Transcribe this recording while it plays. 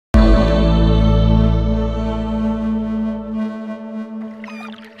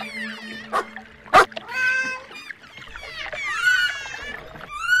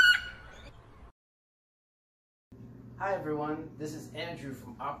everyone, this is Andrew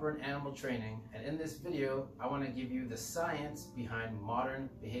from Operant Animal Training, and in this video I want to give you the science behind modern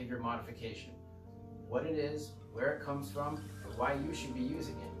behavior modification. What it is, where it comes from, and why you should be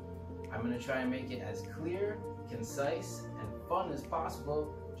using it. I'm going to try and make it as clear, concise, and fun as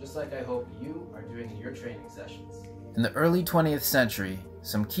possible, just like I hope you are doing in your training sessions. In the early 20th century,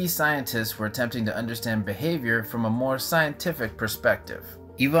 some key scientists were attempting to understand behavior from a more scientific perspective.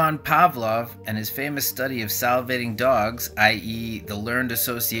 Ivan Pavlov and his famous study of salivating dogs, i.e. the learned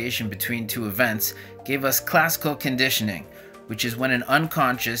association between two events, gave us classical conditioning, which is when an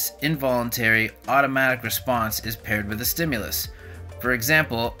unconscious, involuntary, automatic response is paired with a stimulus. For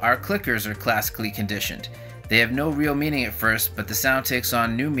example, our clickers are classically conditioned. They have no real meaning at first, but the sound takes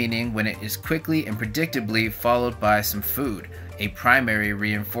on new meaning when it is quickly and predictably followed by some food, a primary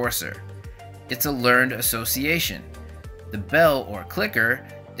reinforcer. It's a learned association. The bell or clicker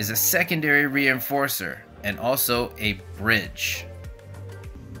is a secondary reinforcer and also a bridge.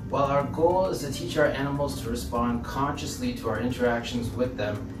 While our goal is to teach our animals to respond consciously to our interactions with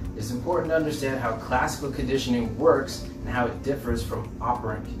them, it's important to understand how classical conditioning works and how it differs from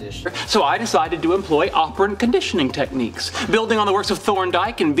operant conditioning. So I decided to employ operant conditioning techniques, building on the works of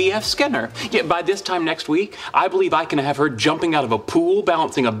Thorndike and B.F. Skinner. Yet by this time next week, I believe I can have her jumping out of a pool,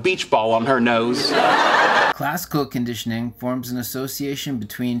 balancing a beach ball on her nose. Classical conditioning forms an association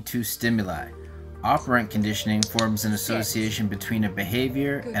between two stimuli. Operant conditioning forms an association between a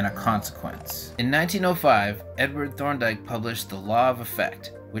behavior and a consequence. In 1905, Edward Thorndike published The Law of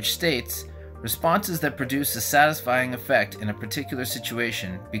Effect, which states, responses that produce a satisfying effect in a particular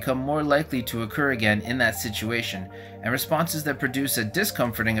situation become more likely to occur again in that situation, and responses that produce a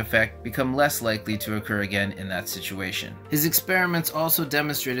discomforting effect become less likely to occur again in that situation. His experiments also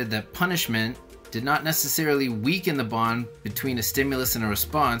demonstrated that punishment did not necessarily weaken the bond between a stimulus and a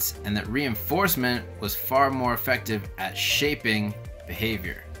response, and that reinforcement was far more effective at shaping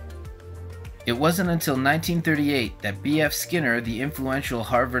behavior. It wasn't until 1938 that B.F. Skinner, the influential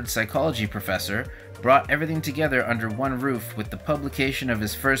Harvard psychology professor, brought everything together under one roof with the publication of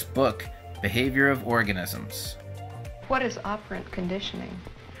his first book, Behavior of Organisms. What is operant conditioning?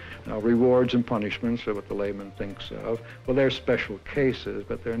 Now, rewards and punishments are what the layman thinks of. Well, they're special cases,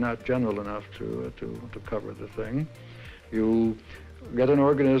 but they're not general enough to cover the thing. You get an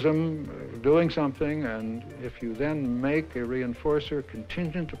organism doing something, and if you then make a reinforcer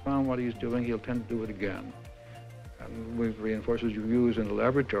contingent upon what he's doing, he'll tend to do it again. And the reinforcers you use in the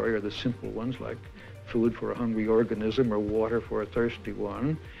laboratory are the simple ones, like food for a hungry organism or water for a thirsty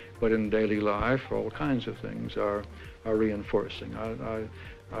one. But in daily life, all kinds of things are reinforcing.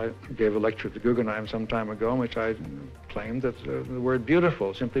 I gave a lecture at the Guggenheim some time ago in which I claimed that the word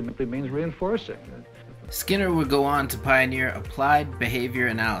beautiful simply means reinforcing. Skinner would go on to pioneer applied behavior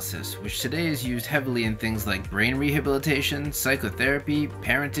analysis, which today is used heavily in things like brain rehabilitation, psychotherapy,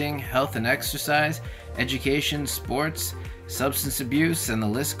 parenting, health and exercise, education, sports, substance abuse, and the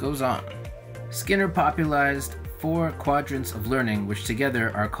list goes on. Skinner popularized 4 quadrants of learning, which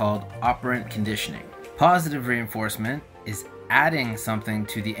together are called operant conditioning. Positive reinforcement is adding something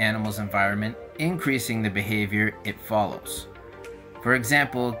to the animal's environment, increasing the behavior it follows. For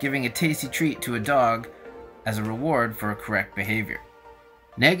example, giving a tasty treat to a dog as a reward for a correct behavior.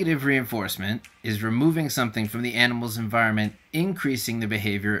 Negative reinforcement is removing something from the animal's environment, increasing the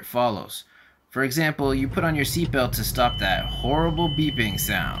behavior it follows. For example, you put on your seatbelt to stop that horrible beeping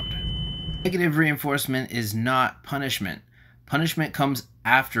sound. Negative reinforcement is not punishment. Punishment comes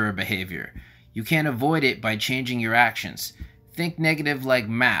after a behavior. You can't avoid it by changing your actions. Think negative like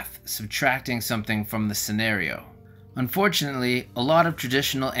math, subtracting something from the scenario. Unfortunately, a lot of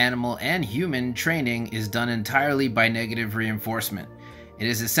traditional animal and human training is done entirely by negative reinforcement. It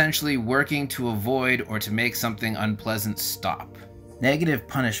is essentially working to avoid or to make something unpleasant stop. Negative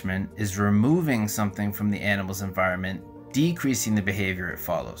punishment is removing something from the animal's environment, decreasing the behavior it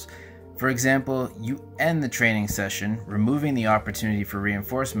follows. For example, you end the training session, removing the opportunity for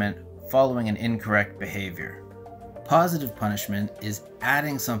reinforcement following an incorrect behavior. Positive punishment is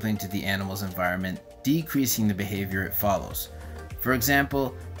adding something to the animal's environment, decreasing the behavior it follows. For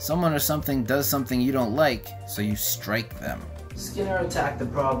example, someone or something does something you don't like, so you strike them. Skinner attacked the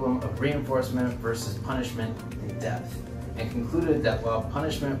problem of reinforcement versus punishment in depth, and concluded that while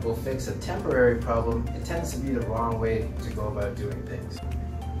punishment will fix a temporary problem, it tends to be the wrong way to go about doing things.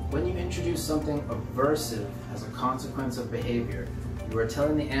 When you introduce something aversive as a consequence of behavior, you are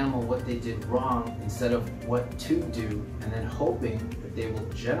telling the animal what they did wrong instead of what to do, and then hoping that they will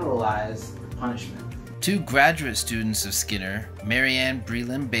generalize the punishment. 2 graduate students of Skinner, Marianne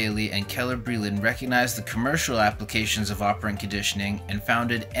Breland Bailey and Keller Breland, recognized the commercial applications of operant conditioning and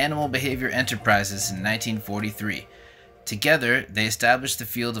founded Animal Behavior Enterprises in 1943. Together, they established the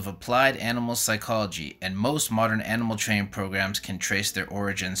field of applied animal psychology, and most modern animal training programs can trace their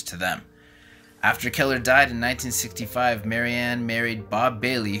origins to them. After Keller died in 1965, Marianne married Bob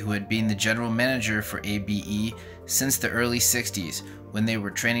Bailey, who had been the general manager for ABE since the early 60s, when they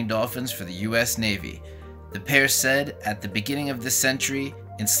were training dolphins for the U.S. Navy. The pair said, at the beginning of this century,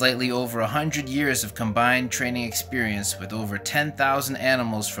 in slightly over 100 years of combined training experience with over 10,000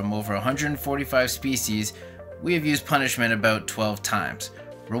 animals from over 145 species, we have used punishment about 12 times.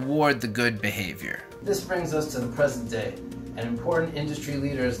 Reward the good behavior. This brings us to the present day, and important industry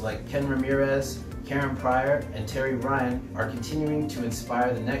leaders like Ken Ramirez, Karen Pryor, and Terry Ryan are continuing to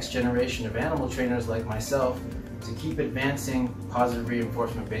inspire the next generation of animal trainers like myself to keep advancing positive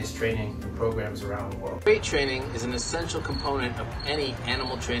reinforcement-based training in programs around the world. Crate training is an essential component of any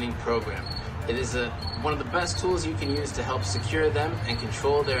animal training program. It is one of the best tools you can use to help secure them and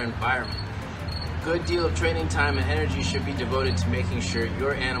control their environment. A good deal of training time and energy should be devoted to making sure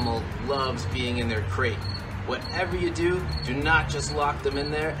your animal loves being in their crate. Whatever you do, do not just lock them in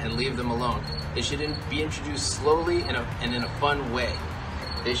there and leave them alone. They should be introduced slowly and in a fun way.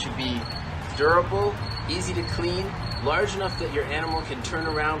 They should be durable, easy to clean, large enough that your animal can turn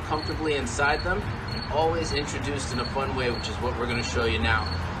around comfortably inside them, and always introduced in a fun way, which is what we're going to show you now.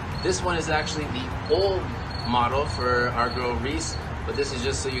 This one is actually the old model for our girl Reese, but this is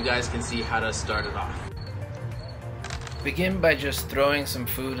just so you guys can see how to start it off. Begin by just throwing some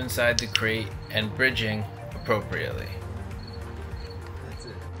food inside the crate and bridging appropriately. That's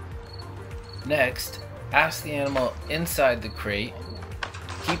it. Next, ask the animal inside the crate,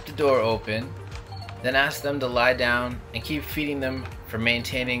 keep the door open, then ask them to lie down and keep feeding them for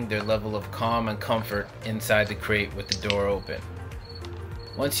maintaining their level of calm and comfort inside the crate with the door open.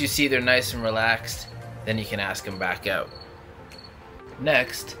 Once you see they're nice and relaxed, then you can ask them back out.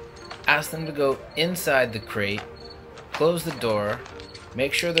 Next, ask them to go inside the crate, close the door,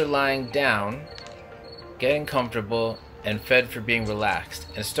 make sure they're lying down, getting comfortable, and fed for being relaxed,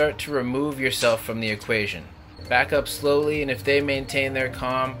 and start to remove yourself from the equation. Back up slowly, and if they maintain their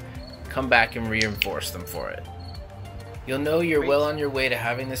calm, come back and reinforce them for it. You'll know you're well on your way to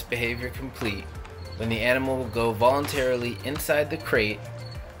having this behavior complete when the animal will go voluntarily inside the crate,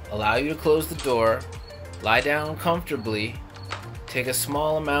 allow you to close the door, lie down comfortably, take a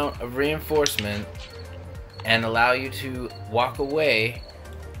small amount of reinforcement, and allow you to walk away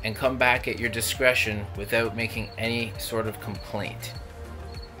and come back at your discretion without making any sort of complaint.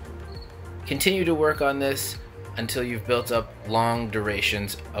 Continue to work on this until you've built up long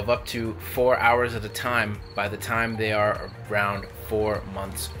durations of up to 4 hours at a time. By the time they are around 4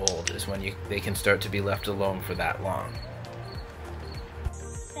 months old is when they can start to be left alone for that long.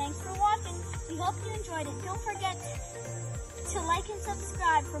 Thanks for watching. We hope you enjoyed it. Don't forget to like and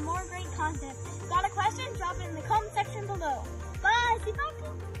subscribe for more great content. Got a question?